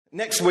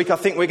Next week, I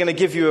think we're going to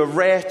give you a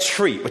rare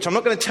treat, which I'm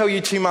not going to tell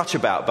you too much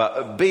about,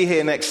 but be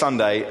here next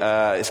Sunday.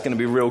 It's going to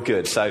be real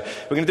good. So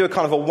we're going to do a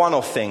kind of a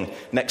one-off thing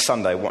next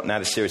Sunday, now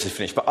the series is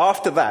finished. But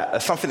after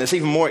that, something that's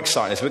even more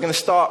exciting is we're going to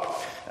start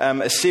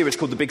a series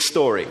called The Big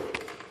Story.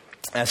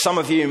 Some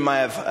of you may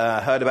have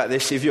heard about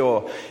this. If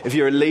you're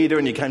a leader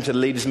and you came to the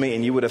leaders'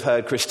 meeting, you would have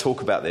heard Chris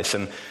talk about this.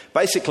 And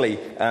basically,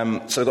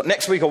 so we've got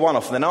next week a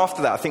one-off, and then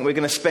after that, I think we're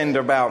going to spend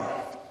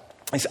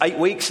it's 8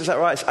 weeks, is that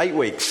right? It's 8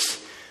 weeks.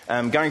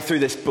 Going through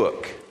this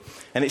book.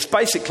 And it's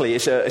basically,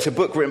 it's a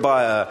book written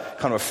by a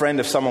kind of a friend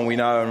of someone we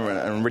know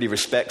and really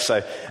respect.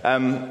 So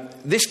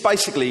this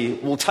basically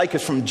will take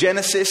us from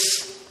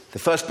Genesis, the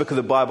first book of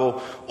the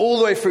Bible, all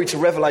the way through to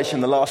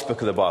Revelation, the last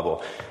book of the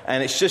Bible.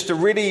 And it's just a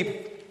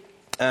really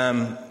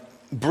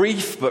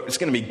brief, but it's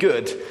going to be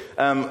good,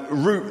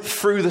 route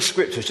through the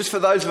scriptures. Just for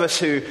those of us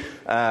who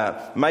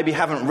maybe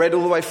haven't read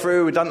all the way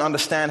through, who don't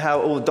understand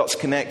how all the dots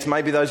connect,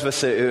 maybe those of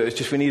us who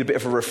we need a bit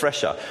of a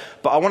refresher.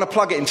 But I want to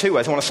plug it in two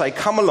ways. I want to say,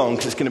 come along,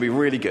 because it's going to be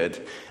really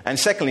good. And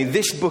secondly,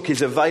 this book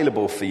is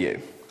available for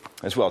you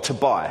as well, to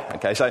buy.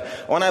 Okay, so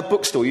on our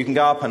bookstore, you can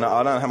go up and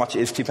I don't know how much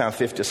it is,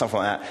 £2.50 or something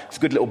like that. It's a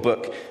good little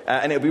book.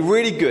 And it'll be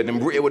really good,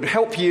 and it would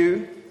help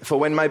you for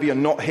when maybe you're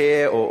not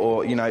here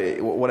or you know,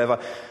 whatever,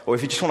 or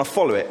if you just want to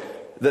follow it.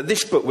 That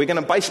this book, we're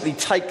going to basically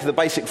take the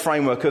basic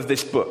framework of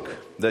this book,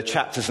 the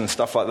chapters and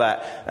stuff like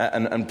that,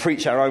 and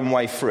preach our own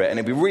way through it. And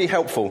it'll be really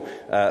helpful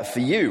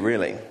for you,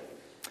 really,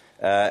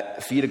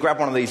 for you to grab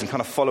one of these and kind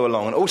of follow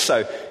along. And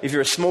also, if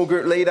you're a small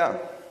group leader,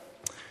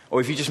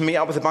 or if you just meet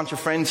up with a bunch of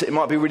friends, it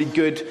might be really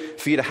good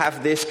for you to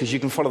have this, because you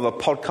can follow the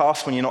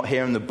podcast when you're not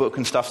hearing the book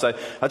and stuff. So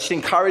I just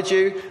encourage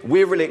you.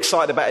 We're really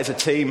excited about it as a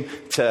team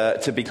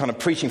to be kind of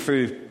preaching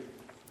through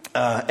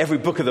every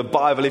book of the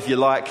Bible, if you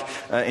like.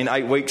 In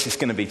 8 weeks, it's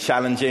going to be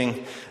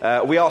challenging.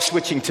 We are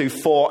switching to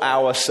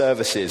 4-hour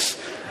services.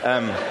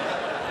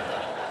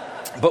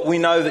 But we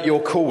know that you're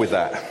cool with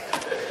that.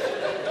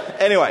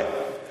 Anyway,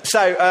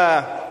 so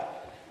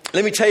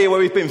let me tell you where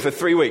we've been for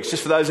 3 weeks,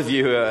 just for those of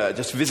you who are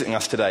just visiting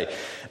us today.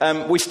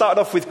 We started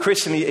off with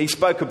Chris, and he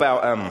spoke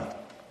about,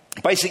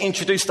 basically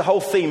introduced the whole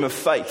theme of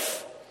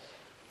faith.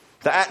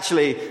 That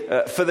actually,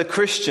 for the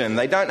Christian,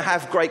 they don't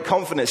have great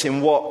confidence in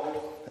what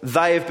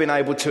they have been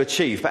able to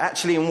achieve, but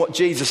actually in what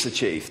Jesus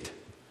achieved.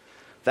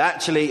 That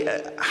actually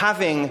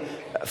having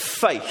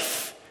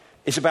faith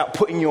is about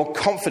putting your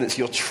confidence,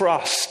 your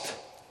trust,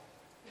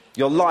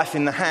 your life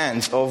in the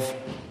hands of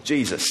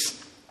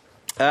Jesus.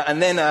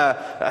 And then,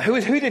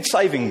 who did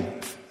saving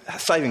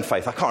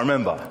faith? I can't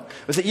remember.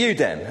 Was it you,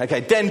 Den?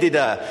 Okay, Den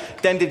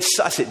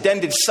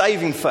did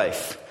saving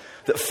faith.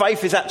 That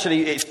faith is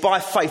actually, it's by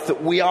faith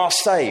that we are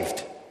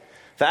saved.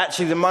 That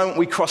actually the moment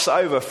we cross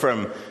over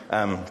from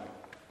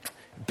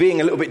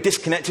being a little bit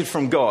disconnected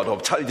from God, or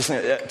totally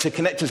disconnected, to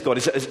connect with God,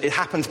 it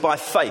happens by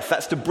faith.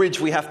 That's the bridge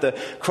we have to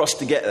cross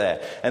to get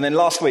there. And then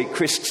last week,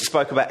 Chris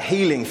spoke about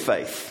healing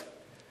faith.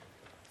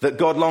 That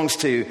God longs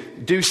to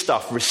do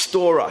stuff,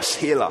 restore us,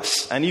 heal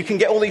us. And you can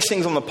get all these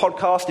things on the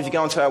podcast if you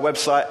go onto our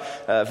website,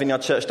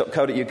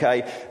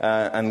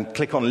 vineyardchurch.co.uk, and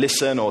click on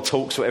listen or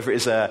talks, whatever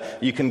it is.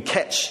 You can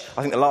catch,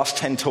 I think, the last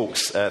 10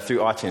 talks through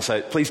iTunes.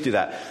 So please do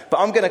that. But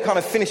I'm going to kind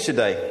of finish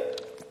today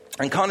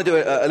and kind of do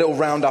a little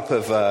roundup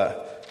of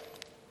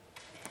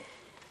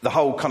the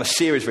whole kind of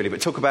series, really,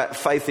 but talk about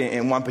faith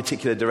in one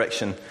particular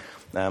direction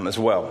as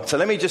well. So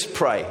let me just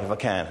pray, if I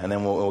can, and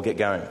then we'll get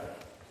going.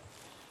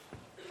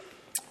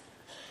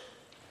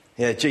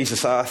 Yeah,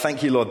 Jesus, I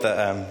thank you, Lord,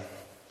 that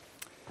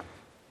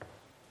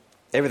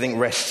everything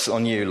rests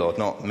on you, Lord,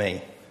 not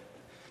me.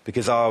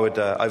 Because I would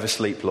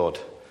oversleep, Lord,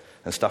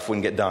 and stuff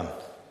wouldn't get done.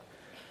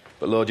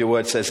 But Lord, your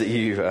word says that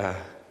you are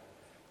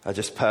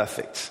just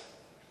perfect.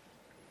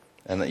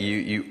 And that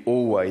you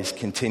always,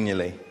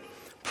 continually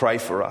pray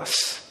for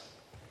us.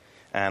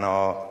 And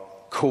are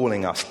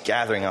calling us,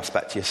 gathering us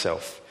back to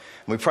yourself.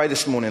 And we pray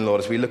this morning,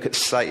 Lord, as we look at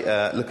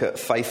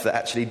faith that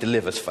actually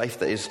delivers, faith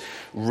that is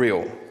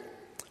real.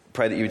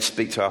 Pray that you would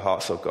speak to our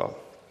hearts, oh God.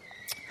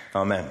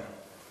 Amen.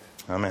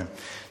 Amen.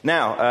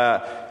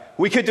 Now,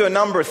 we could do a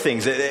number of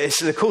things.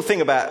 The cool thing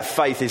about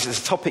faith is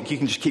it's a topic you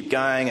can just keep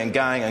going and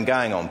going and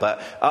going on.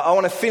 But I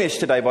want to finish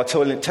today by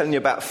telling you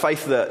about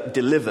faith that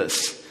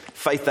delivers,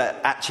 faith that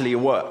actually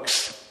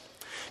works.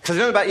 Because I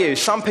don't know about you,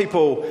 some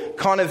people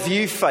kind of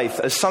view faith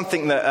as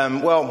something that,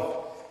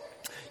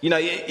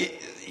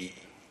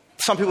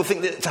 some people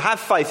think that to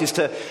have faith is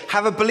to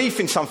have a belief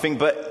in something,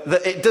 but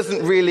that it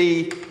doesn't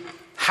really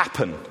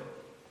happen.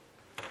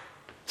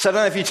 So I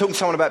don't know if you talk to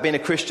someone about being a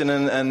Christian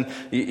and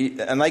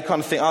they kind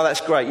of think, oh, that's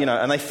great,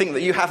 and they think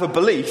that you have a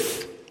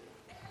belief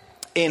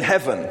in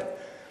heaven,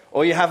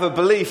 or you have a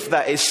belief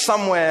that is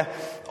somewhere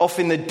off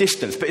in the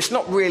distance, but it's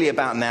not really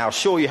about now.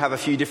 Sure, you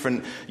have you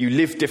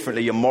live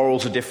differently, your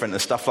morals are different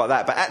and stuff like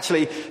that, but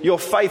actually your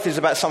faith is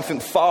about something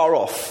far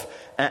off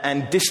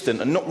and distant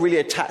and not really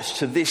attached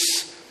to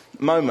this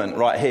moment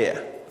right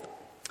here.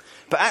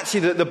 But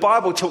actually the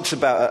Bible talks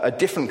about a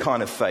different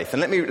kind of faith.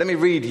 And let me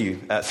read you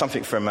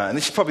something from, and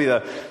this is probably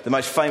the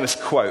most famous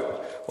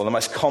quote, or the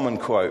most common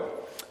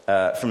quote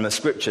from the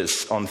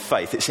scriptures on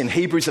faith. It's in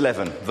Hebrews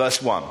 11,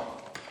 verse 1.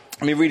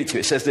 Let me read it to you.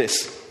 It says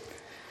this: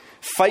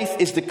 faith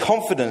is the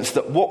confidence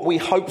that what we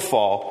hope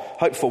for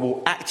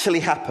will actually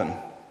happen.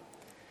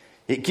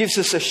 It gives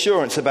us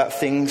assurance about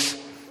things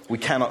we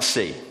cannot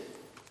see.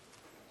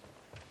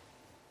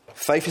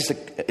 Faith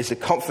is the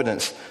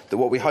confidence that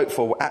what we hope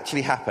for will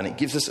actually happen. It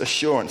gives us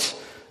assurance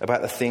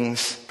about the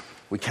things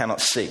we cannot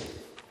see.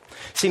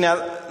 See, now,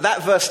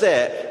 that verse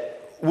there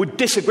would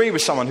disagree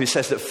with someone who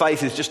says that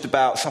faith is just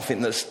about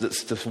something that's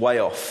just way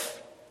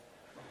off.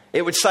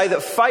 It would say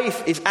that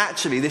faith is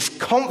actually this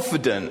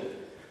confident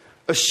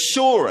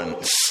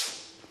assurance,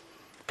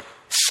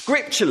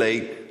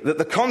 scripturally, that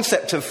the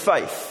concept of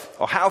faith,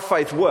 or how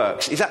faith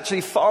works, is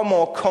actually far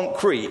more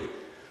concrete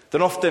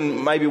than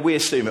often maybe we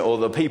assume it, or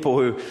the people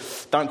who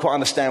don't quite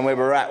understand where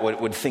we're at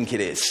would think it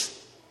is.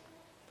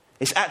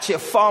 It's actually a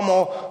far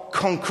more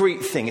concrete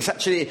thing. It's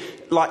actually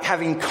like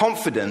having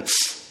confidence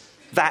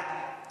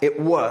that it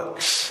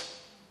works.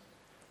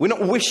 We're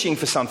not wishing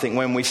for something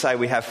when we say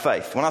we have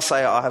faith. When I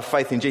say I have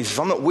faith in Jesus,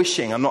 I'm not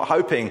wishing, I'm not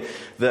hoping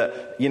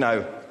that,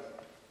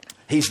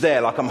 he's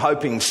there like I'm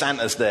hoping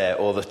Santa's there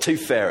or the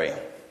Tooth Fairy.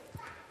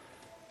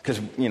 Because,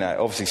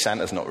 obviously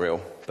Santa's not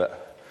real,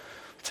 but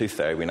Tooth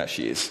Fairy, we know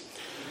she is.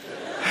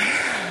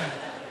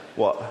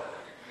 What?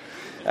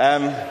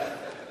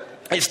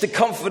 It's the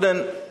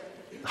confident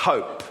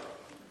hope.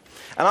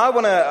 And I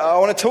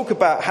want to talk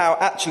about how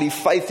actually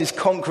faith is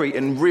concrete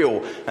and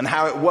real, and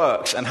how it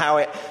works, and how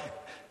it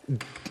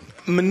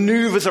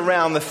maneuvers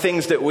around the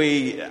things that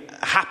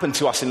happen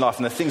to us in life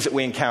and the things that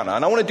we encounter.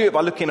 And I want to do it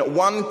by looking at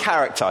one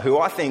character who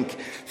I think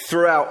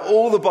throughout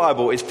all the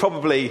Bible is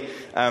probably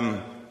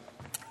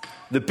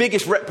the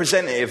biggest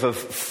representative of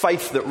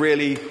faith that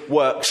really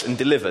works and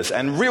delivers,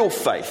 and real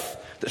faith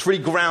that's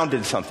really grounded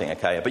in something,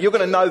 okay? But you're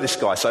going to know this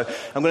guy, so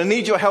I'm going to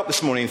need your help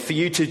this morning for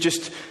you to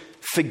just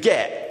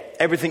forget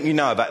everything you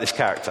know about this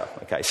character,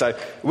 okay? So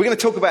we're going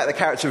to talk about the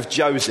character of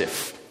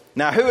Joseph.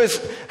 Now, who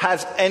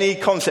has any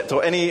concept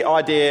or any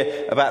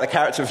idea about the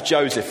character of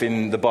Joseph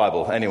in the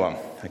Bible? Anyone?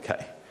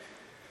 Okay.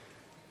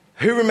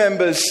 Who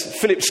remembers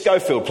Philip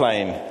Schofield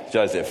playing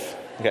Joseph?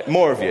 Okay,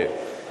 more of you.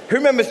 Who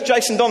remembers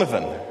Jason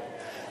Donovan?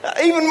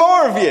 Even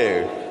more of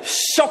you.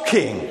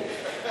 Shocking.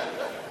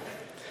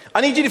 I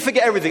need you to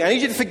forget everything. I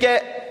need you to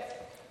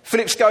forget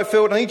Philip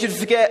Schofield. I need you to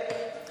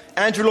forget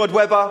Andrew Lloyd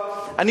Webber.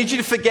 I need you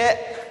to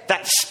forget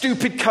that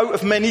stupid coat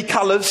of many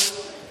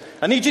colours.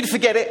 I need you to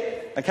forget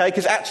it, okay?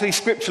 Because actually,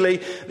 scripturally,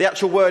 the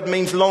actual word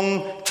means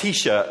long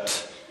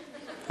T-shirt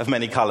of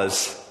many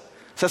colours.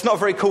 So it's not a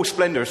very cool,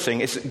 splendorous thing.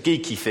 It's a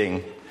geeky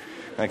thing,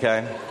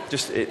 okay?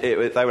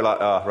 They were like,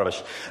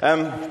 rubbish.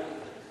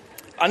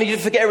 I need you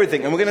to forget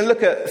everything. And we're going to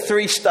look at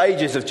 3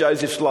 stages of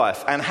Joseph's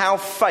life and how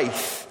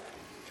faith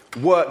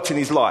worked in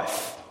his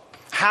life.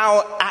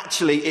 How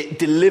actually it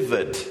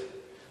delivered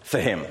for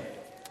him.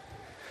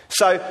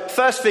 So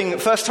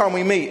first time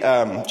we meet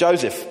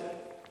Joseph,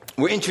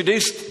 we're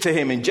introduced to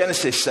him in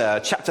Genesis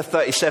chapter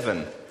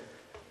 37.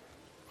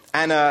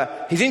 And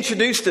he's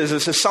introduced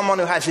us as someone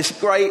who has this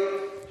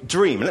great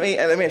dream. Let me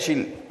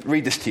actually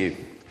read this to you.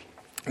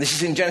 This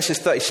is in Genesis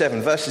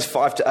 37, verses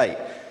 5 to 8.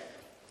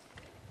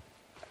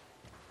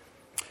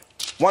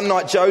 One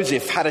night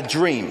Joseph had a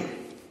dream,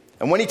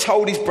 and when he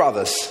told his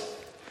brothers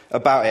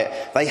about it,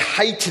 they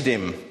hated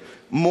him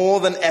more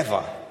than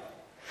ever.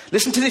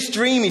 Listen to this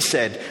dream, he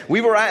said.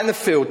 We were out in the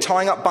field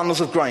tying up bundles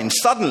of grain.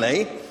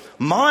 Suddenly,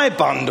 my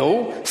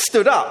bundle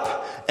stood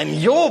up, and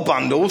your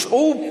bundles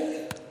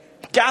all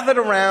gathered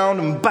around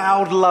and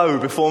bowed low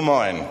before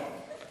mine.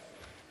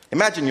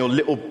 Imagine your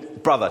little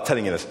brother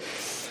telling you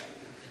this.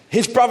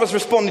 His brothers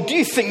responded, do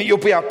you think that you'll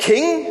be our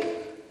king?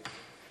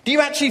 Do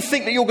you actually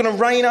think that you're going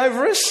to reign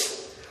over us?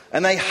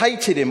 And they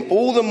hated him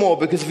all the more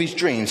because of his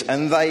dreams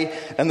and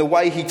the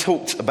way he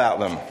talked about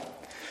them.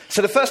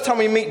 So the first time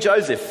we meet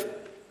Joseph,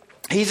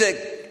 he's a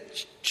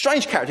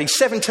strange character. He's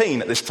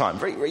 17 at this time,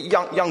 very, very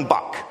young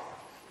buck.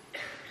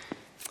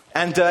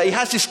 And he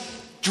has this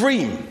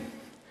dream.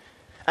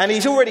 And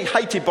he's already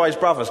hated by his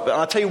brothers. But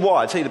I'll tell you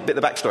why. I'll tell you a bit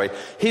of the backstory.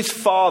 His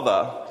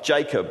father,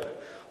 Jacob,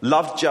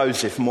 loved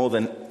Joseph more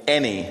than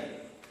any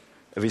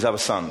of his other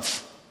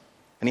sons.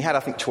 And he had, I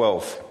think,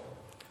 12.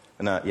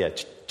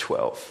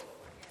 12.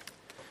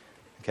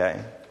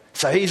 Okay,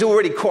 so he's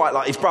already quite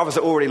like, his brothers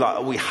are already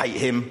like, we hate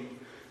him.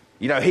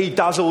 He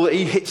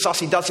hits us,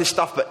 he does his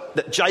stuff, but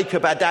that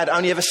Jacob, our dad,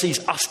 only ever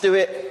sees us do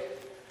it.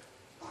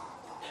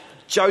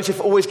 Joseph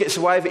always gets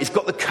away with it. He's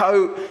got the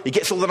coat, he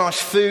gets all the nice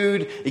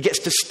food, he gets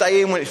to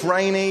stay in when it's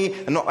rainy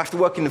and not have to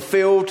work in the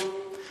field.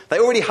 They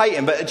already hate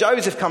him, but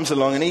Joseph comes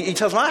along and he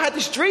tells them, I had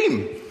this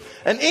dream,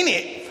 and in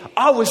it,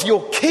 I was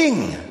your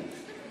king.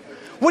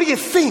 What do you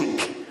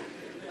think?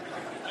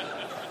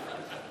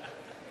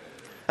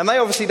 And they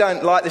obviously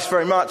don't like this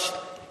very much.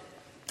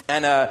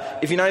 And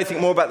if you know anything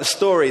more about the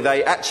story,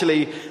 they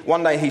actually,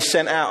 one day he's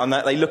sent out and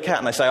they look out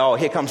and they say, oh,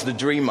 here comes the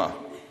dreamer.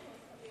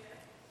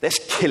 Let's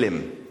kill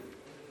him.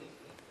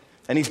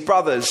 And his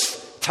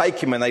brothers take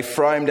him and they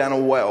throw him down a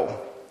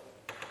well.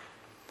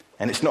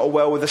 And it's not a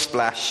well with a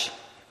splash,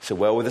 it's a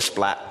well with a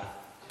splat.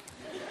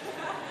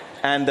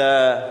 And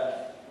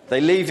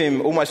they leave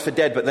him almost for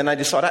dead, but then they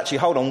decide, actually,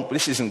 hold on,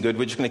 this isn't good.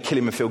 We're just going to kill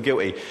him and feel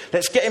guilty.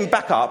 Let's get him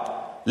back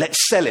up.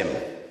 Let's sell him.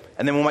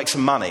 And then we'll make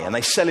some money. And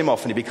they sell him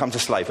off and he becomes a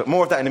slave. But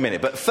more of that in a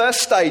minute. But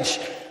first stage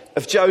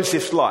of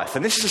Joseph's life,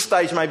 and this is a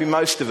stage maybe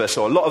most of us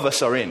or a lot of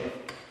us are in.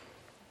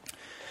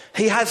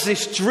 He has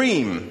this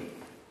dream,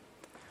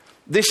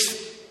 this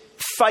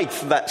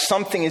faith that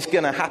something is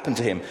going to happen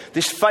to him,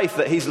 this faith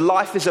that his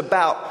life is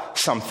about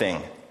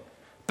something,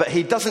 but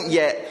he doesn't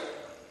yet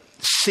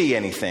see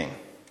anything.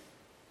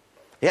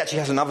 He actually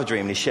has another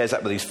dream and he shares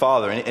that with his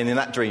father, and in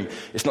that dream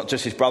it's not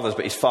just his brothers,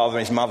 but his father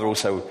and his mother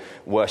also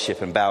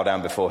worship and bow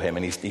down before him,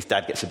 and his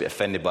dad gets a bit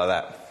offended by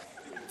that,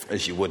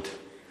 as you would.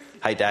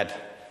 Hey Dad,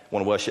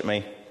 want to worship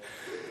me?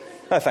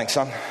 No thanks,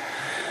 son.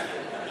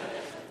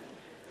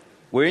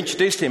 We're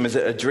introduced to him as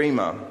a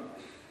dreamer,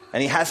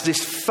 and he has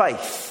this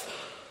faith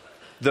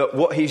that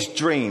what he's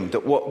dreamed,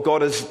 that what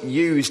God has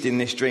used in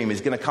this dream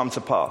is going to come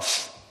to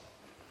pass.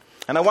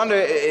 And I wonder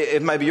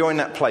if maybe you're in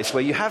that place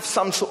where you have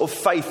some sort of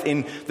faith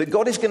in that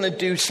God is going to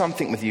do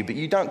something with you, but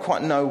you don't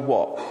quite know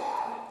what.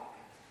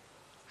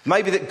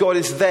 Maybe that God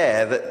is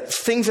there, that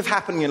things have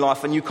happened in your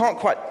life and you can't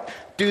quite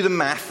do the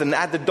math and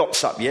add the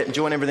dots up yet and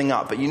join everything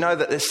up, but you know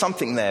that there's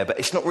something there, but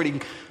it's not really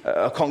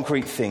a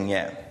concrete thing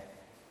yet.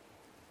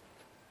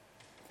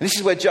 And this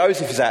is where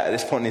Joseph is at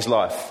this point in his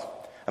life.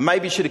 And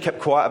maybe he should have kept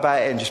quiet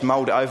about it and just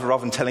mulled it over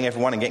rather than telling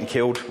everyone and getting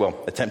killed. Well,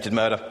 attempted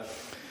murder.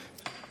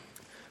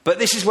 But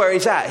this is where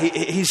he's at.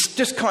 He's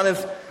just kind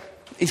of,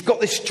 he's got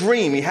this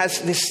dream. He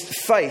has this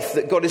faith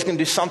that God is going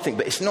to do something,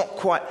 but it's not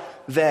quite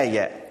there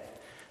yet.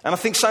 And I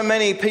think so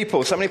many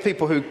people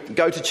who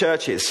go to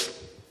churches,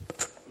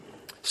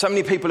 so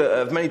many people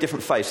of many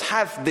different faiths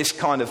have this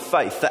kind of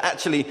faith that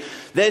actually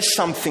there's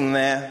something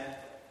there.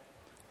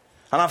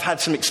 And I've had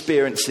some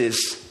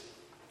experiences,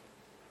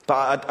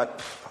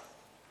 but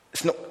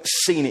it's not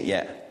seen it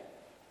yet.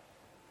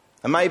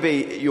 And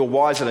maybe you're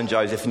wiser than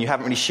Joseph and you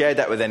haven't really shared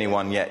that with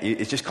anyone yet.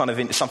 It's just kind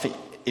of something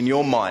in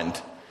your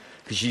mind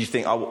because you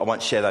think, I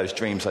won't share those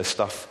dreams, those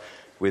stuff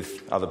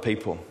with other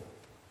people.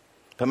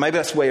 But maybe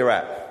that's where you're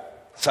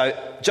at. So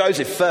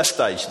Joseph, first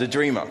stage, the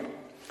dreamer.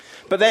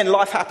 But then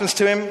life happens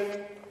to him.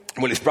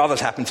 Well, his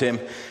brothers happen to him.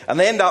 And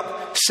they end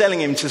up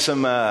selling him to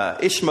some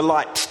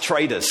Ishmaelite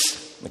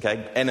traders,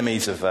 okay,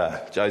 enemies of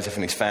Joseph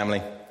and his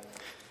family.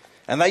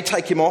 And they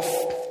take him off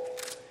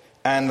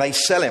and they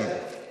sell him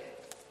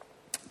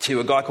to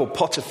a guy called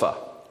Potiphar.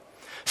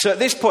 So at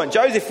this point,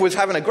 Joseph was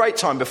having a great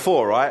time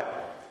before, right?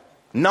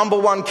 Number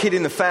one kid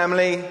in the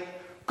family,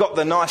 got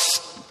the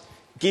nice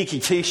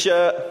geeky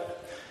t-shirt,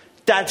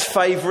 dad's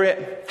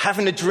favourite,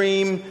 having a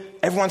dream,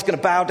 everyone's going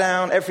to bow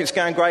down, everything's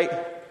going great.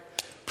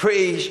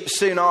 Pretty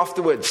soon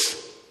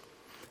afterwards,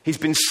 he's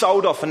been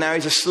sold off and now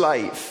he's a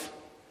slave.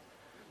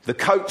 The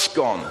coat's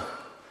gone.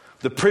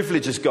 The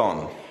privilege is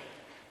gone.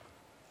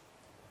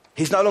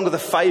 He's no longer the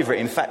favourite.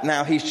 In fact,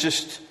 now he's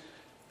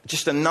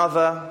just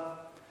another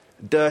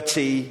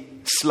dirty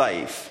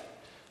slave.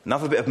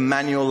 Another bit of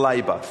manual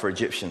labour for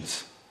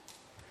Egyptians.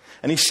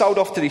 And he's sold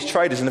off to these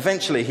traders, and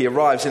eventually he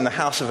arrives in the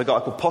house of a guy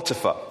called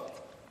Potiphar.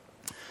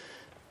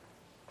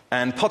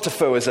 And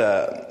Potiphar was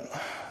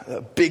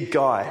a big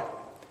guy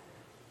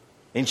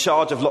in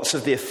charge of lots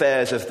of the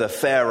affairs of the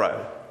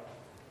Pharaoh,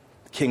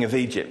 king of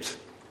Egypt.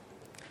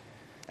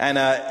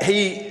 And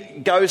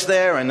he goes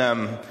there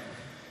and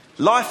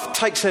life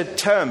takes a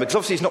turn because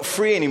obviously he's not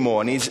free anymore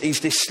and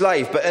he's this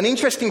slave. But an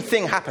interesting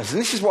thing happens,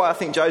 and this is why I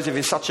think Joseph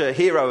is such a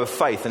hero of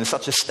faith and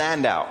such a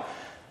standout.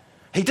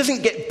 He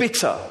doesn't get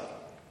bitter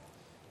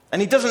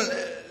and he doesn't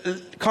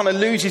kind of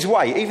lose his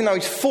way, even though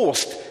he's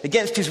forced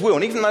against his will.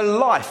 And even though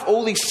life,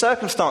 all these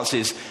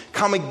circumstances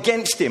come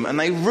against him and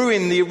they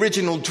ruin the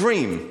original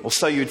dream, or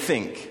so you'd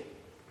think.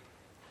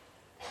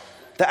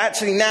 That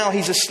actually now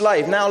he's a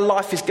slave, now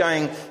life is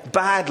going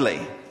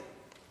badly.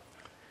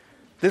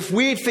 The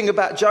weird thing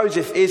about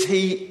Joseph is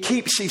he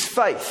keeps his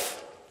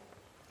faith.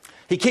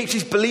 He keeps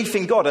his belief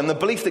in God and the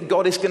belief that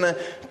God is going to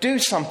do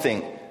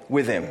something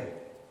with him.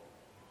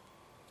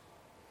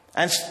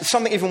 And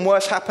something even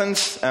worse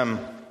happens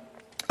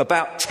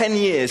about 10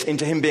 years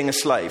into him being a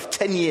slave.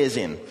 10 years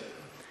in.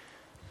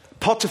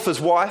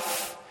 Potiphar's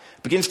wife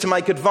begins to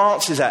make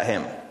advances at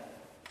him.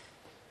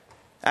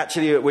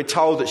 Actually, we're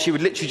told that she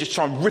would literally just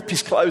try and rip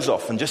his clothes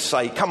off and just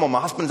say, come on,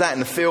 my husband's out in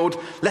the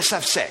field, let's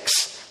have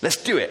sex. Let's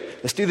do it.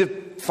 Let's do the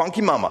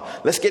funky mama.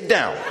 Let's get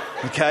down,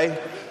 okay?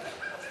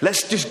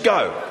 Let's just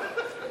go.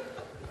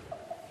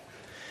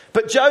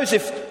 But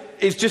Joseph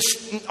is just,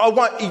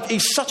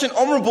 he's such an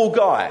honourable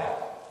guy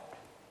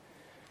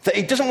that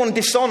he doesn't want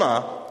to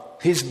dishonour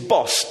his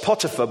boss,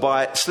 Potiphar,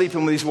 by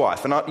sleeping with his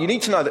wife. And you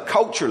need to know that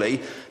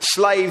culturally,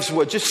 slaves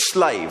were just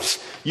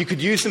slaves. You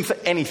could use them for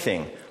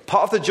anything.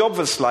 Part of the job of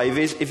a slave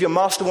is, if your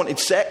master wanted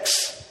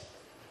sex,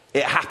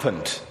 it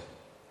happened.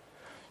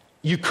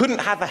 You couldn't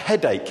have a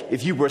headache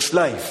if you were a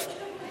slave.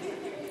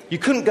 You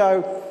couldn't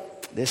go,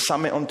 there's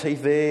something on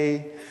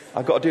TV,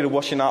 I've got to do the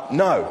washing up.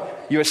 No,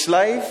 you're a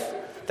slave,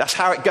 that's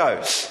how it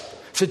goes.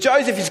 So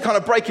Joseph is kind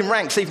of breaking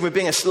ranks even with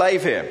being a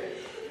slave here.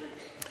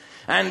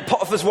 And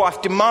Potiphar's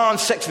wife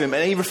demands sex with him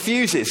and he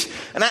refuses.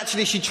 And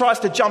actually she tries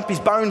to jump his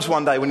bones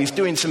one day when he's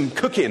doing some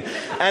cooking.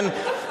 And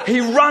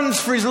he runs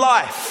for his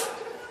life.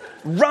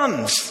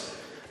 Runs.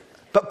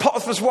 But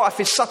Potiphar's wife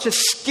is such a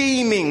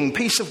scheming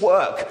piece of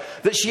work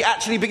that she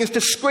actually begins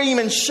to scream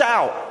and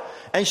shout.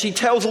 And she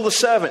tells all the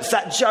servants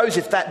that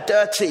Joseph, that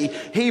dirty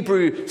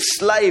Hebrew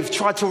slave,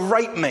 tried to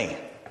rape me.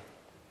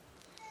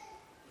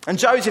 And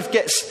Joseph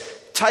gets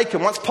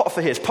taken. Once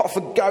Potiphar hears,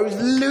 Potiphar goes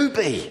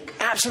loopy.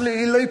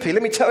 Absolutely loopy.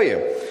 Let me tell you.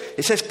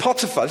 It says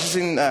Potiphar, this is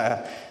in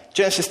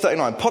Genesis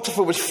 39.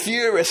 Potiphar was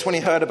furious when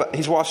he heard about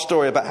his wife's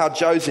story about how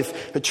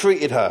Joseph had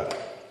treated her.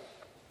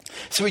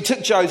 So he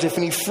took Joseph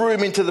and he threw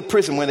him into the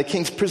prison where the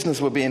king's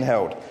prisoners were being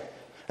held.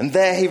 And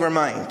there he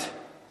remained.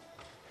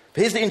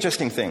 But here's the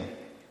interesting thing.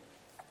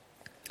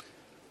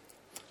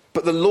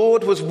 But the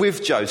Lord was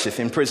with Joseph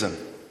in prison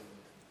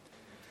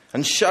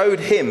and showed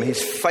him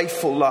his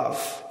faithful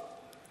love.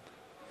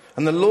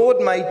 And the Lord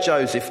made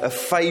Joseph a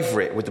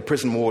favourite with the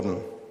prison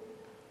warden.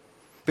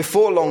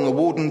 Before long, the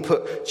warden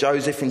put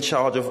Joseph in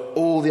charge of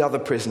all the other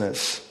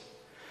prisoners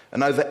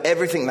and over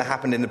everything that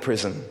happened in the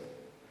prison.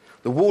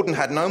 The warden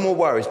had no more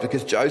worries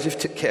because Joseph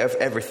took care of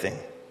everything.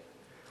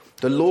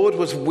 The Lord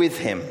was with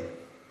him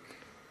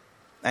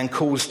and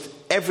caused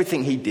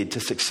everything he did to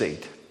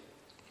succeed.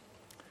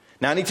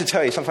 Now, I need to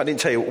tell you something I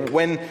didn't tell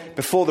you.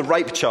 Before the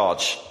rape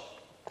charge,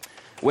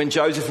 when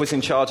Joseph was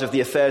in charge of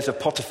the affairs of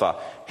Potiphar,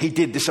 he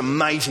did this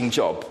amazing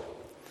job.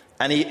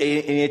 And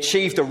he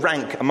achieved a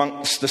rank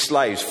amongst the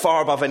slaves,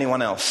 far above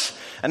anyone else.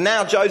 And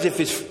now Joseph,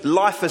 his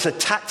life has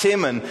attacked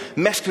him and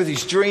messed with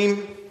his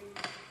dream,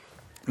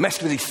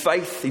 messed with his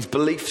faith, his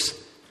beliefs.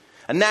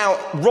 And now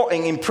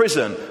rotting in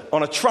prison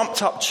on a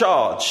trumped up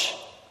charge.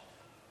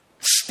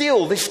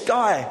 Still, this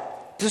guy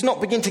does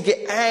not begin to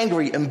get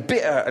angry and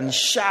bitter and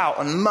shout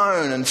and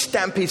moan and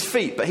stamp his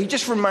feet, but he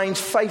just remains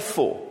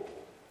faithful.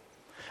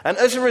 And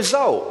as a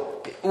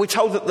result, we're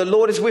told that the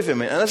Lord is with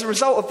him. And as a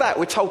result of that,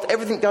 we're told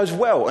everything goes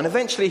well. And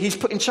eventually he's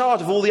put in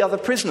charge of all the other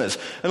prisoners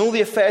and all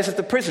the affairs of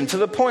the prison, to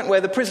the point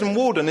where the prison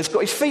warden has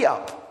got his feet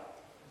up.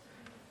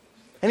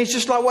 And he's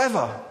just like,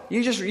 whatever.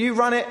 You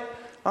run it.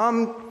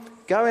 I'm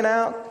going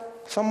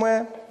out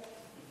somewhere.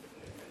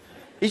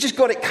 He's just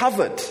got it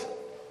covered.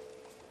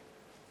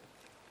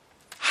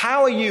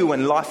 How are you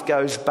when life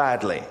goes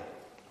badly?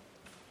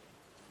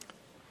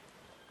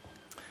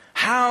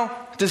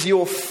 How does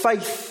your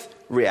faith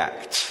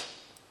react?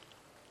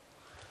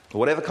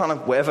 Whatever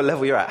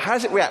level you're at. How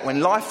does it react when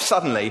life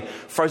suddenly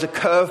throws a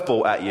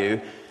curveball at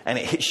you and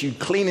it hits you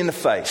clean in the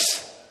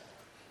face?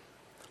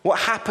 What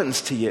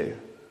happens to you?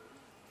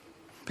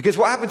 Because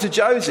what happened to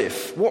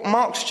Joseph, what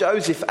marks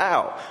Joseph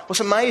out, what's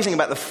amazing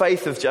about the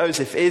faith of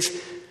Joseph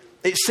is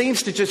it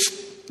seems to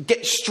just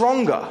get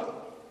stronger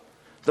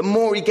the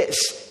more he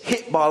gets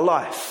hit by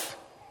life.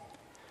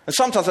 And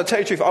sometimes, I tell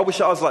you the truth, I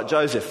wish I was like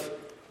Joseph.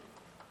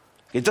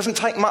 It doesn't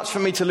take much for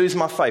me to lose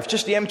my faith.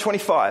 Just the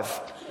M25.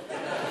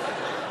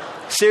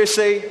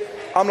 Seriously,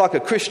 I'm like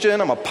a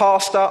Christian, I'm a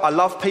pastor, I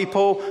love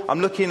people, I'm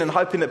looking and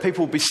hoping that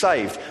people will be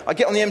saved. I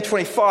get on the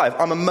M25,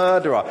 I'm a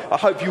murderer, I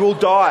hope you all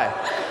die.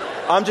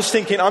 I'm just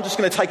thinking, I'm just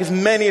going to take as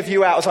many of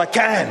you out as I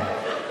can.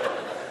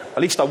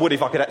 At least I would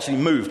if I could actually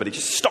move, but it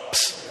just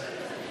stops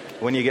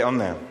when you get on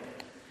there.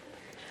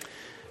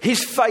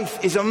 His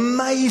faith is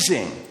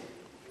amazing.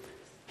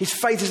 His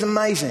faith is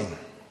amazing.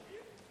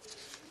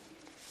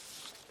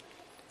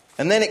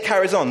 And then it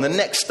carries on, the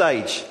next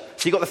stage.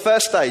 So you've got the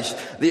first stage,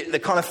 the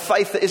kind of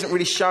faith that isn't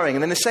really showing.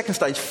 And then the second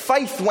stage,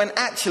 faith when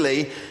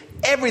actually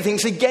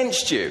everything's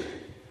against you.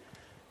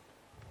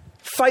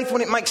 Faith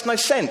when it makes no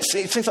sense.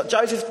 It seems like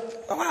Joseph,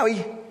 oh wow,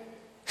 he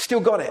still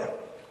got it.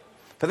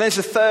 But then there's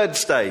the third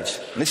stage.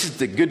 And this is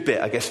the good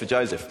bit, I guess, for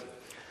Joseph.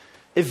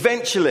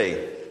 Eventually,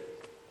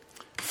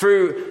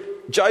 through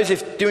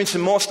Joseph doing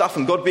some more stuff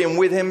and God being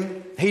with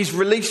him, he's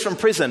released from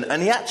prison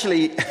and he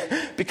actually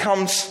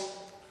becomes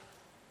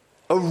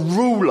a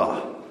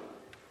ruler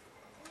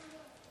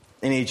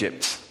in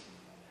Egypt.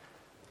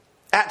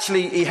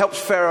 Actually, he helps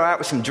Pharaoh out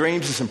with some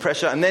dreams and some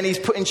pressure, and then he's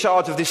put in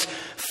charge of this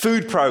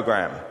food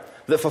program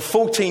that for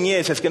 14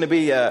 years there's going to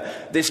be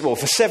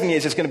for 7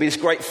 years there's going to be this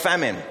great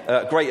famine,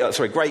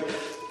 great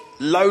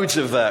loads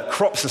of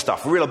crops and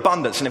stuff, real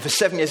abundance, and then for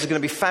 7 years there's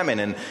going to be famine,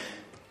 and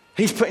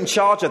he's put in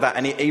charge of that,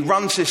 and he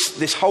runs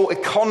this whole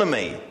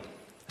economy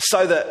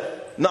so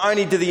that not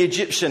only do the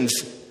Egyptians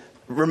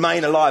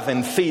remain alive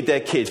and feed their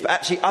kids, but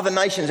actually other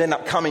nations end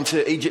up coming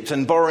to Egypt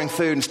and borrowing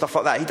food and stuff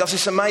like that. He does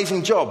this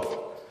amazing job.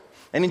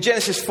 And in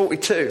Genesis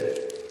 42,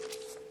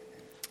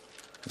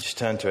 just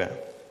turn to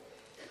it,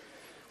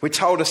 we're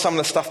told of some of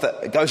the stuff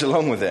that goes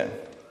along with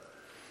it.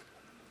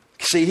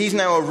 See, he's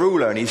now a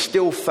ruler and he's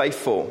still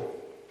faithful.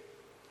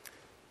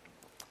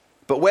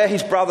 But where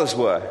his brothers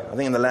were, I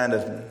think in the land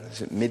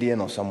of Midian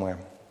or somewhere,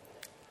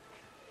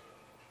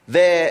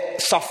 they're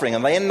suffering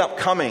and they end up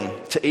coming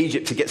to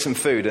Egypt to get some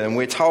food. And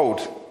we're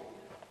told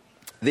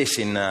this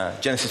in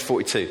Genesis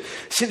 42.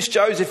 Since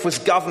Joseph was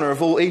governor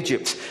of all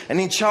Egypt and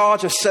in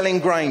charge of selling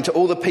grain to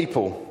all the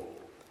people,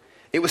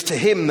 it was to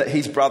him that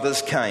his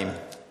brothers came.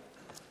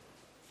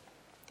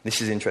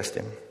 This is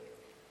interesting.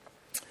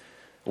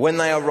 When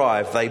they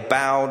arrived, they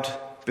bowed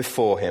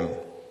before him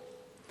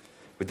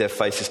with their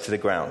faces to the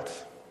ground.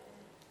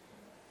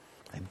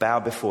 They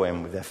bowed before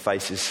him with their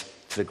faces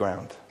to the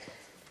ground.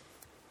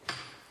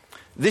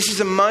 This is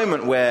a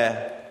moment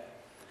where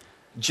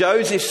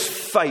Joseph's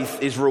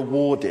faith is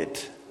rewarded,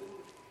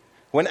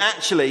 when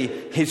actually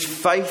his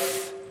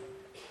faith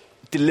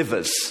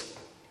delivers.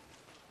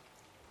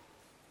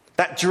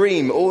 That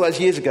dream all those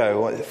years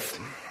ago,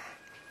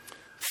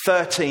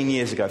 13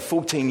 years ago,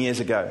 14 years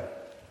ago,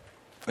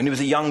 when he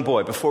was a young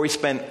boy, before he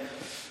spent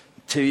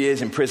 2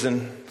 years in prison,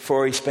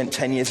 before he spent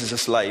 10 years as a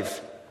slave,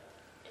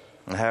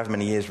 and however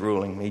many years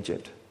ruling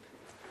Egypt.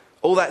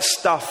 All that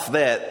stuff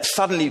there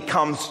suddenly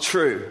comes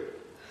true.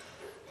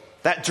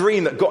 That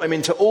dream that got him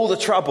into all the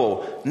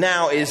trouble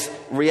now is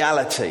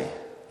reality.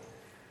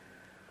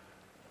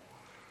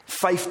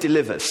 Faith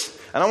delivers.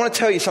 And I want to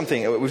tell you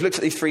something. We've looked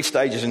at these 3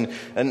 stages,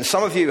 and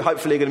some of you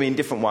hopefully are going to be in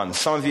different ones.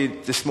 Some of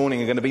you this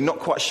morning are going to be not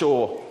quite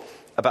sure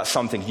about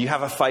something. You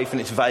have a faith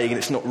and it's vague and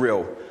it's not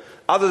real.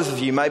 Others of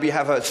you maybe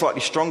have a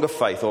slightly stronger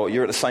faith, or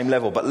you're at the same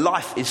level. But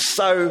life is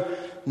so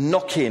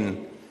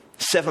knocking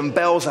 7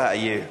 bells out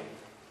of you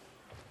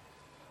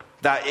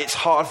that it's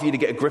hard for you to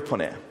get a grip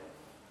on it.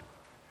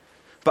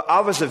 But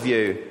others of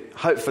you,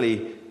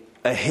 hopefully,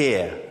 are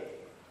here,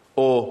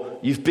 or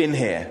you've been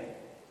here.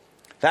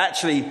 That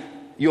actually,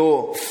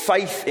 your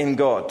faith in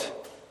God,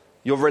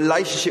 your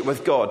relationship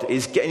with God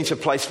is getting to a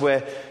place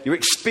where you're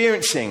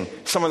experiencing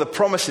some of the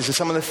promises and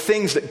some of the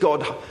things that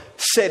God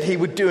said he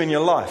would do in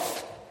your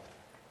life.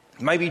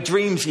 Maybe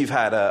dreams you've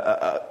had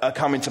are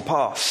coming to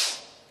pass.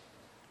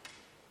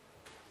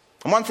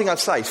 And one thing I'd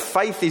say is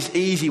faith is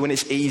easy when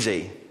it's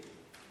easy.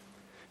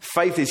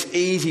 Faith is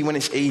easy when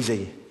it's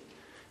easy.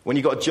 When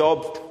you've got a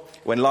job,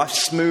 when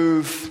life's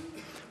smooth,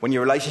 when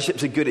your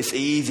relationships are good, it's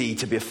easy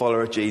to be a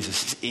follower of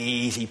Jesus. It's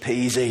easy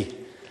peasy.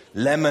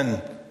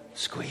 Lemon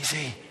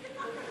squeezy.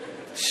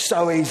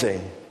 So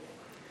easy.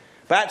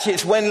 But actually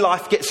it's when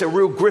life gets a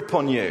real grip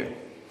on you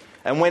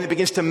and when it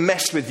begins to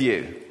mess with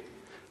you,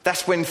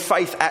 that's when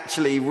faith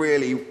actually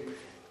really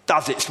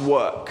does its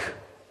work.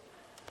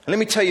 And let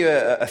me tell you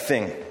a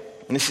thing,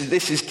 and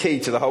this is key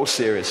to the whole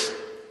series.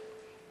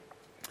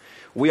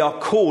 We are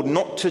called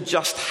not to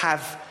just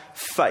have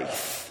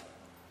faith,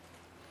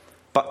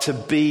 but to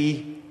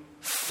be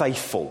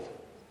faithful.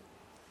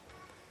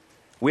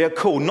 We are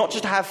called not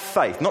just to have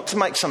faith, not to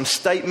make some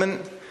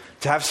statement,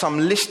 to have some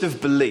list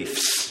of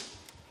beliefs,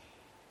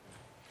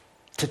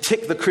 to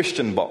tick the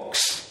Christian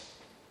box.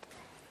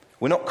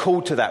 We're not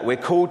called to that. We're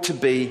called to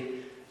be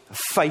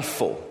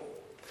faithful.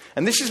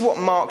 And this is what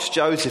marks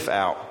Joseph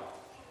out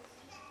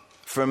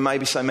from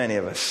maybe so many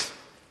of us.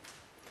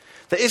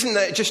 That isn't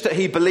that just that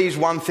he believes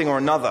one thing or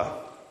another.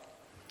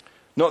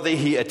 Not that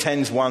he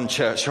attends one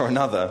church or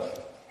another.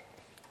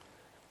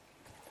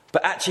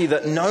 But actually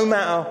that no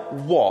matter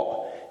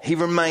what, he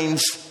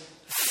remains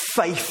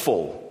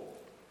faithful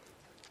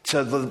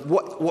to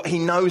what he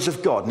knows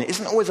of God. And it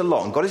isn't always a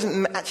lot. And God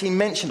isn't actually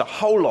mentioned a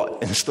whole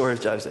lot in the story of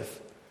Joseph.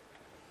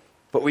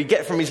 But we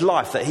get from his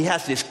life that he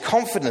has this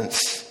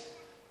confidence.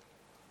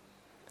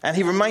 And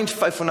he remains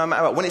faithful no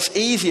matter what. When it's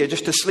easier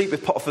just to sleep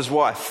with Potiphar's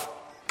wife,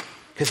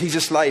 because he's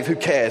a slave, who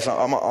cares?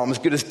 I'm as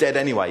good as dead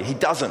anyway. He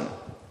doesn't.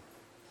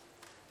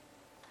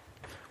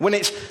 When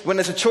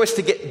there's a choice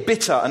to get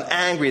bitter and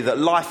angry that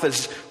life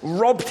has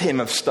robbed him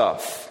of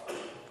stuff,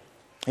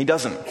 he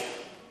doesn't.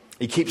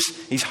 He keeps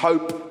his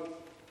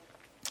hope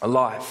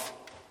alive.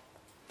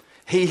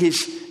 He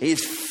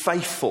is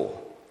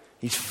faithful.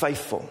 He's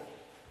faithful.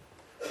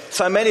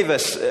 So many of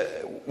us,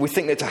 we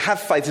think that to have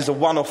faith is a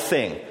one-off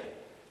thing.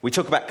 We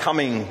talk about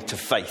coming to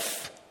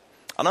faith.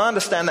 And I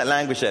understand that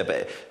language there,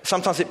 but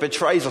sometimes it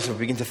betrays us if we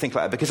begin to think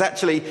like that. Because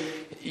actually,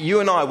 you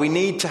and I, we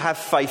need to have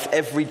faith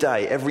every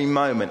day, every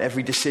moment,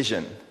 every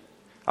decision.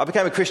 I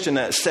became a Christian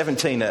at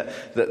 17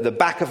 at the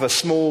back of a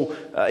small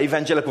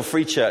evangelical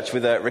free church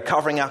with a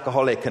recovering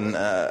alcoholic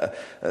and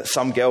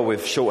some girl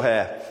with short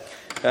hair.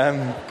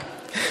 And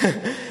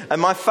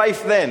my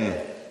faith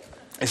then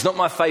is not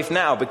my faith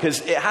now, because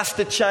it has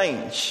to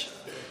change.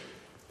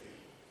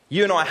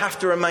 You and I have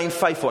to remain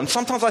faithful. And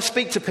sometimes I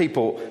speak to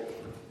people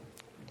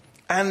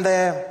and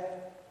they're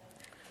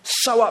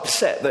so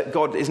upset that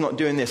God is not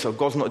doing this or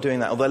God's not doing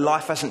that, or their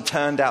life hasn't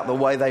turned out the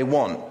way they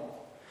want.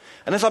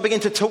 And as I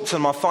begin to talk to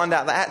them, I find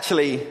out that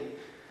actually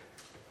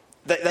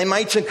they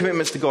made some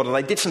commitments to God, or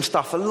they did some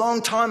stuff a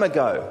long time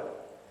ago.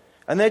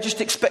 And they're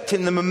just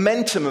expecting the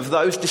momentum of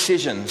those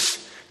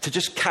decisions to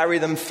just carry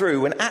them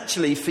through. And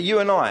actually, for you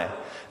and I,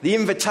 the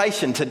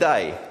invitation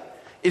today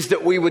is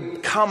that we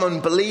would come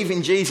and believe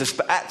in Jesus,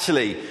 but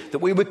actually that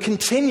we would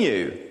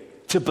continue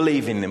to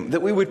believe in him,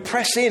 that we would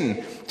press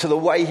in to the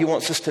way he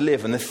wants us to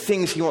live and the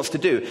things he wants to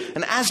do.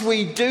 And as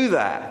we do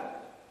that,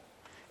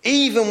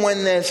 even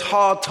when there's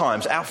hard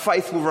times, our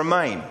faith will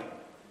remain.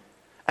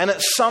 And at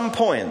some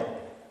point,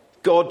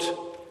 God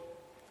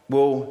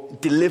will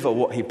deliver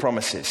what he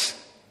promises.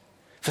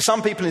 For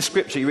some people in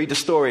Scripture, you read the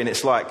story and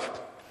it's like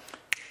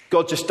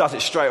God just does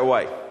it straight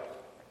away.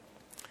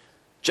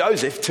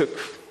 Joseph took,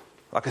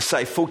 like I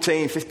say,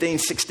 14, 15,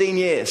 16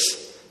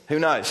 years. Who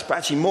knows? But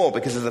actually more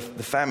because of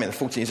the family, the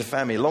 14 years of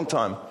family, a long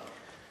time.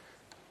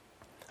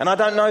 And I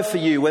don't know for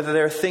you whether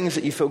there are things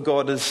that you feel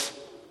God has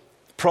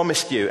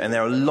promised you and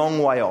they're a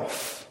long way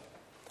off.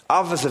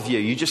 Others of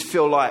you just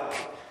feel like,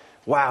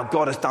 wow,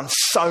 God has done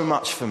so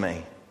much for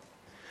me.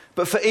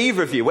 But for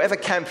either of you, whatever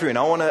camp you're in,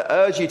 I want to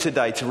urge you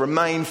today to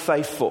remain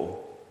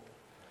faithful.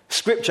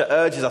 Scripture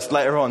urges us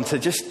later on to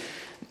just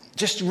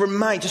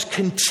remain, just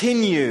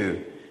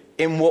continue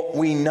in what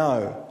we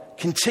know.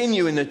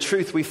 Continue in the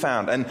truth we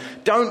found. And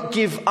don't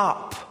give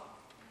up.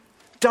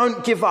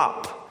 Don't give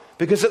up.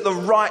 Because at the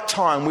right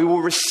time, we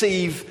will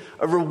receive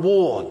a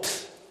reward.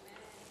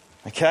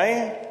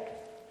 Okay?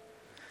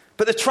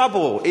 But the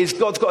trouble is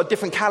God's got a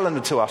different calendar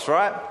to us,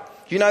 right?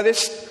 You know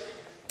this?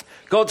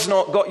 God's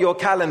not got your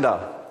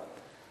calendar.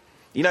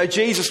 You know,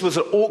 Jesus was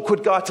an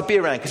awkward guy to be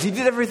around because he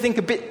did everything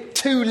a bit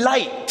too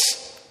late.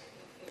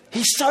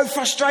 He's so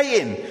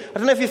frustrating. I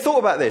don't know if you thought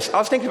about this. I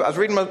was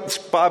reading my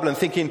Bible and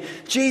thinking,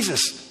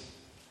 Jesus,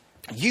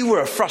 you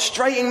were a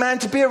frustrating man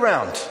to be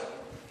around.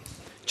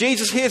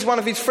 Jesus hears one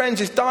of his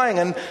friends is dying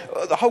and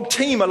the whole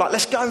team are like,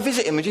 let's go and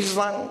visit him. And Jesus is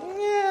like,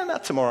 yeah,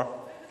 not tomorrow.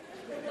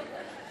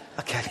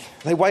 Okay,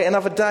 they wait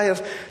another day.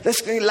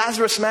 Let's go,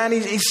 Lazarus, man,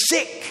 he's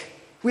sick.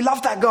 We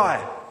love that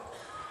guy.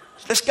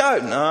 Let's go.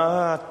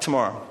 No,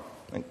 tomorrow.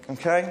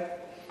 Okay?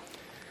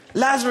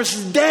 Lazarus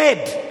is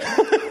dead.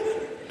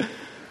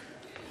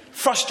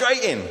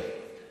 Frustrating.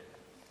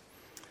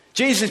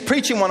 Jesus is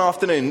preaching one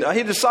afternoon. I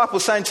hear the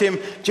disciples saying to him,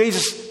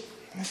 Jesus,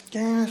 it's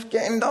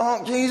getting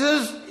dark,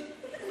 Jesus.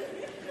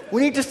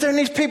 We need to send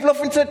these people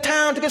off into the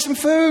town to get some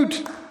food.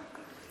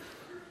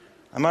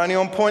 I'm only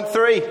on point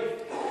 3.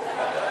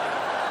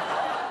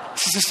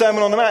 This is the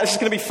Sermon on the Mount. This is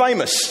going to be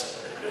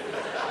famous.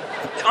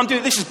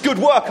 This is good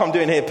work I'm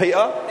doing here,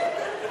 Peter.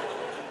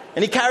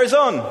 And he carries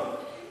on.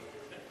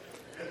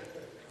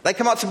 They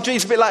come up to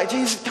Jesus a bit like,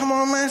 Jesus, come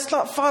on, man. It's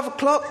like 5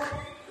 o'clock.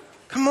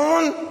 Come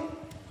on.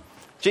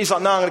 Jesus is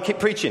like, no, I'm going to keep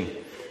preaching.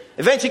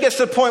 Eventually gets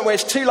to the point where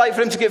it's too late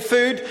for them to get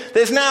food.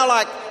 There's now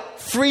like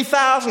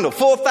 3,000 or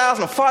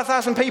 4,000 or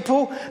 5,000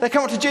 people. They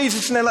come up to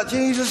Jesus and they're like,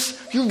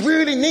 Jesus, you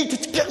really need to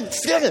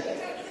get it.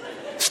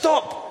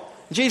 Stop.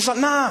 And Jesus is like,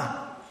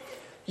 nah,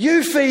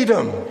 you feed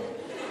them.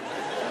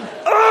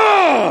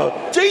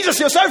 Oh, Jesus,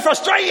 you're so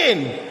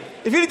frustrating.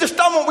 If you'd just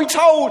done what we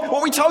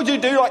told you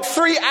to do like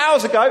 3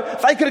 hours ago,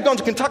 they could have gone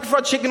to Kentucky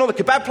Fried Chicken or the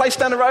kebab place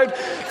down the road.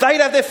 They'd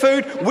have their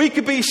food. We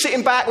could be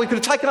sitting back. We could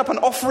have taken up an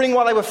offering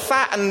while they were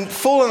fat and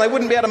full and they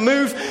wouldn't be able to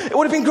move. It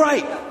would have been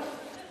great.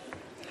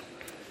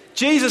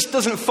 Jesus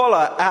doesn't follow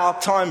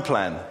our time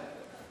plan.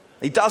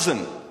 He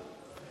doesn't.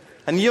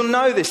 And you'll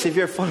know this if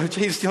you're a follower of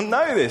Jesus. You'll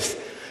know this.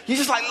 You're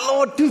just like,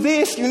 Lord, do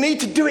this. You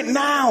need to do it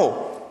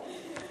now.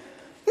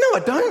 No, I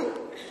don't.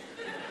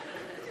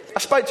 I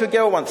spoke to a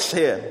girl once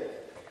here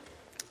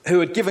who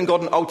had given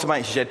God an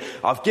ultimatum. She said,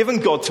 I've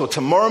given God till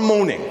tomorrow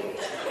morning.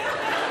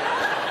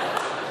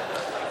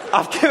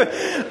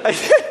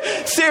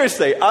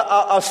 Seriously,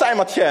 I was sat in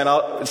my chair and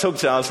I talked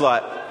to her. I was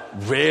like,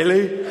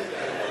 really?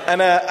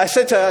 And I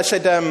said to her,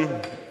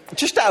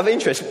 just out of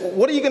interest,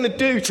 what are you going to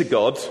do to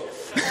God?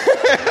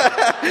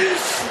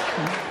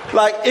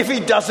 Like, if he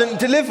doesn't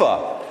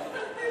deliver?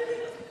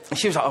 And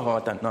she was like, oh, I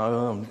don't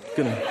know. I'm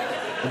going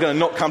to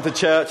not come to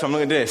church. I'm not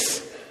going to do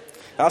this.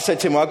 And I said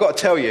to him, well, I've got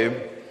to tell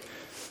you,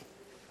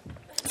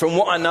 from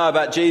what I know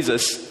about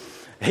Jesus,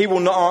 he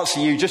will not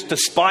answer you just to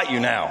spite you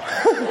now.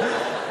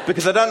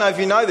 Because I don't know if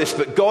you know this,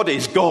 but God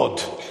is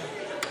God.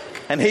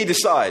 And he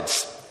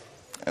decides.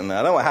 And I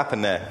don't know what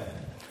happened there.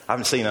 I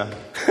haven't seen her.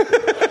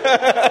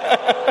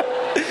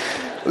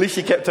 At least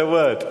she kept her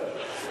word.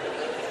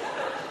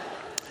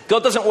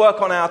 God doesn't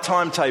work on our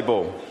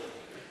timetable.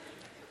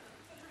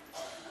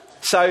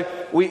 So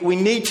we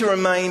need to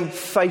remain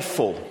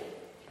faithful.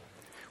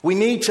 We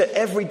need to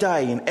every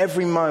day, in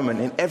every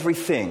moment, in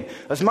everything,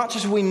 as much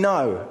as we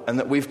know and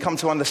that we've come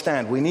to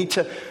understand, we need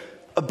to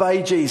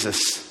obey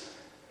Jesus.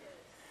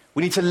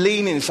 We need to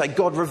lean in and say,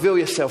 God, reveal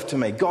yourself to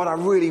me. God, I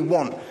really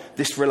want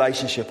this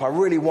relationship. I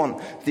really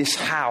want this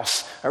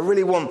house. I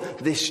really want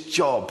this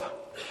job.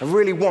 I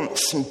really want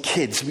some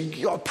kids.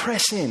 We've got to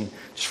press in.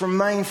 Just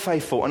remain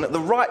faithful. And at the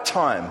right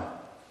time,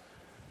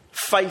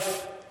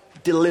 faith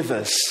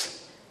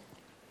delivers.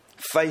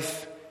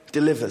 Faith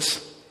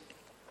delivers.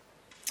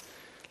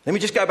 Let me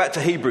just go back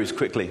to Hebrews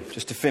quickly,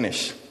 just to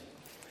finish.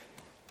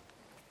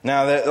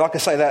 Now, like I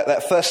say,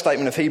 that first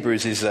statement of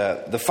Hebrews is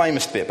the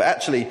famous bit, but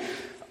actually,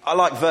 I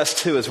like verse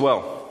 2 as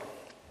well.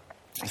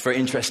 It's very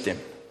interesting.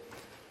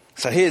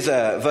 So here's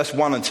verse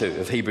 1 and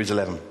 2 of Hebrews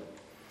 11.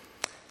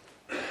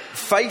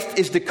 Faith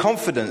is the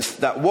confidence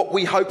that what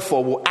we hope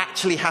for will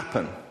actually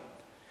happen.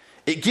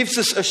 It gives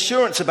us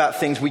assurance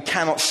about things we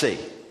cannot see.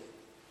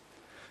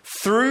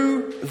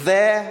 Through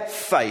their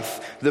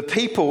faith, the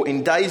people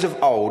in days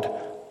of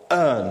old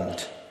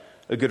earned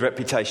a good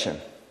reputation.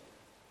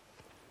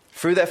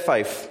 Through their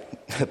faith,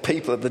 the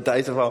people of the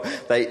days of old,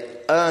 they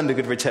earned a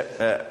good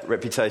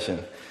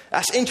reputation.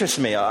 That's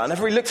interesting to me. I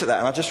never really looked at that,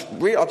 and I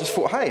just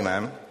thought, hey,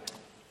 man,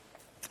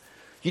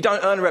 you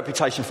don't earn a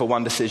reputation for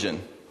one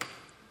decision,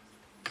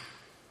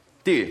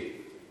 do you?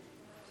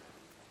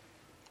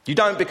 You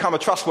don't become a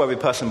trustworthy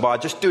person by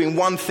just doing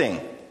one thing.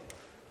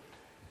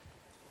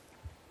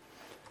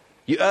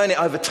 You earn it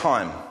over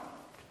time.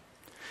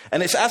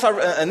 And it's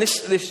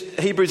this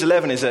Hebrews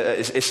 11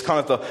 is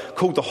kind of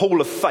called the Hall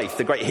of Faith,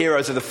 the great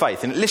heroes of the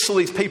faith. And it lists all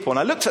these people. And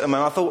I looked at them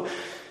and I thought,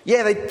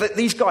 yeah,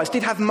 these guys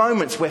did have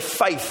moments where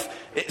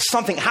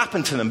something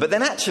happened to them. But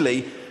then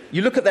actually,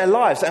 you look at their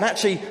lives and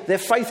actually their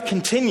faith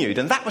continued.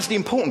 And that was the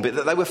important bit,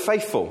 that they were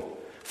faithful.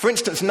 For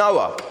instance,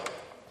 Noah.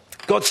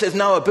 God says,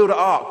 Noah, build an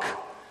ark.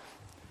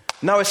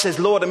 Noah says,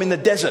 Lord, I'm in the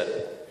desert.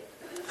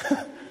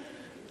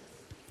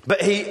 But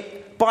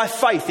by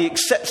faith, he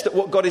accepts that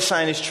what God is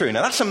saying is true.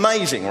 Now, that's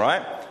amazing,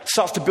 right?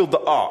 Starts to build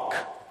the ark.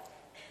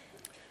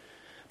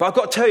 But I've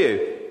got to tell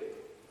you,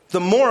 the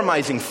more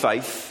amazing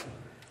faith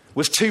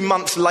was 2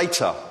 months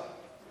later,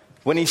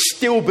 when he's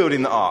still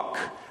building the ark.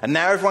 And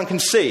now everyone can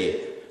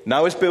see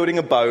Noah's building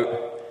a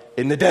boat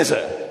in the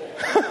desert.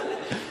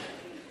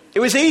 It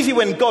was easy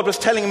when God was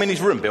telling him in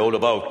his room, build a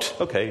boat.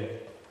 Okay.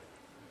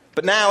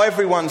 But now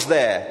everyone's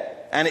there.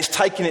 And it's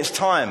taking its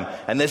time,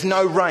 and there's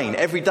no rain.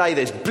 Every day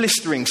there's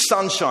blistering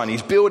sunshine.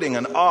 He's building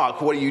an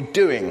ark. What are you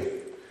doing?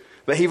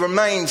 But he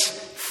remains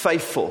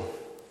faithful.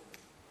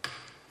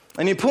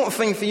 And the important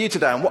thing for you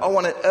today, and what I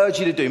want to urge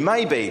you to do,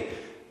 maybe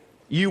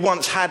you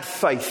once had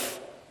faith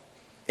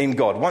in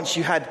God. Once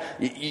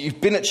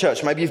you've been at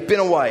church, maybe you've been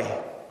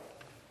away.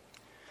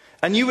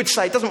 And you would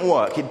say, it doesn't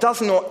work. It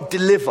does not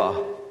deliver.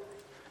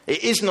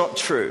 It is not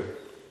true.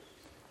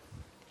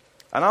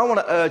 And I want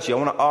to urge you,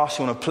 I want to ask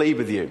you, I want to plead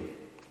with you.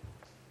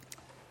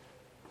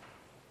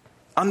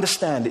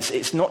 Understand,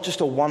 it's not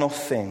just a one-off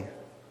thing.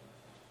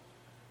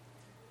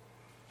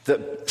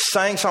 That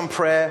saying some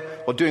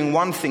prayer or doing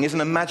one thing isn't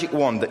a magic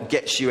wand that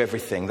gets you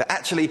everything. That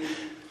actually,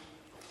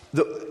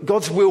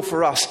 God's will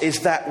for us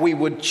is that we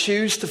would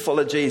choose to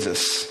follow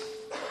Jesus.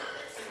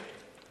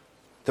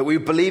 That we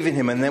would believe in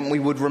him and then we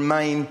would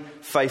remain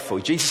faithful.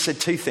 Jesus said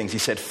 2 things. He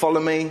said, follow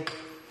me, and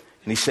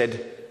he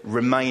said,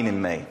 remain in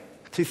me.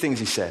 2 things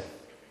he said.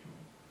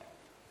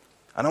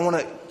 And I want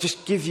to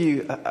just give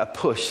you a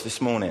push this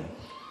morning.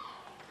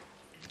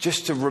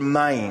 Just to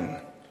remain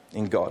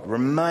in God.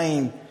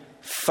 Remain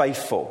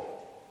faithful.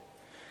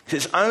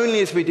 Because it's only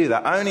as we do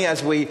that, only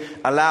as we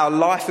allow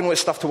life and all this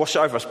stuff to wash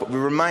over us, but we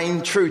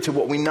remain true to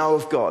what we know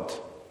of God.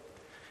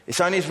 It's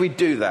only as we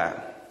do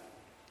that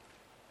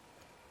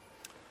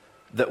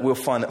that we'll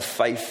find that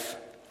faith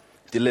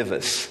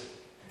delivers.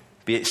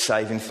 Be it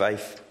saving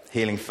faith,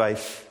 healing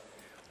faith,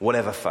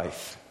 whatever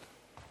faith.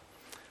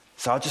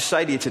 So I'll just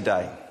say to you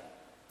today,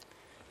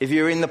 if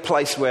you're in the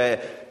place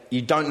where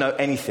you don't know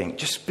anything,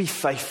 just be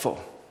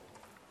faithful.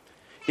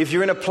 If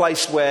you're in a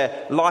place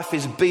where life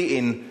is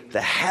beating the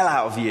hell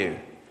out of you,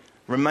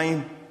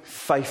 remain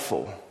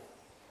faithful.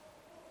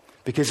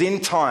 Because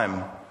in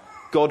time,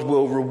 God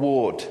will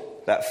reward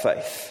that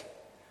faith.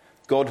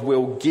 God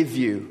will give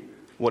you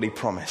what he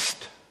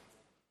promised.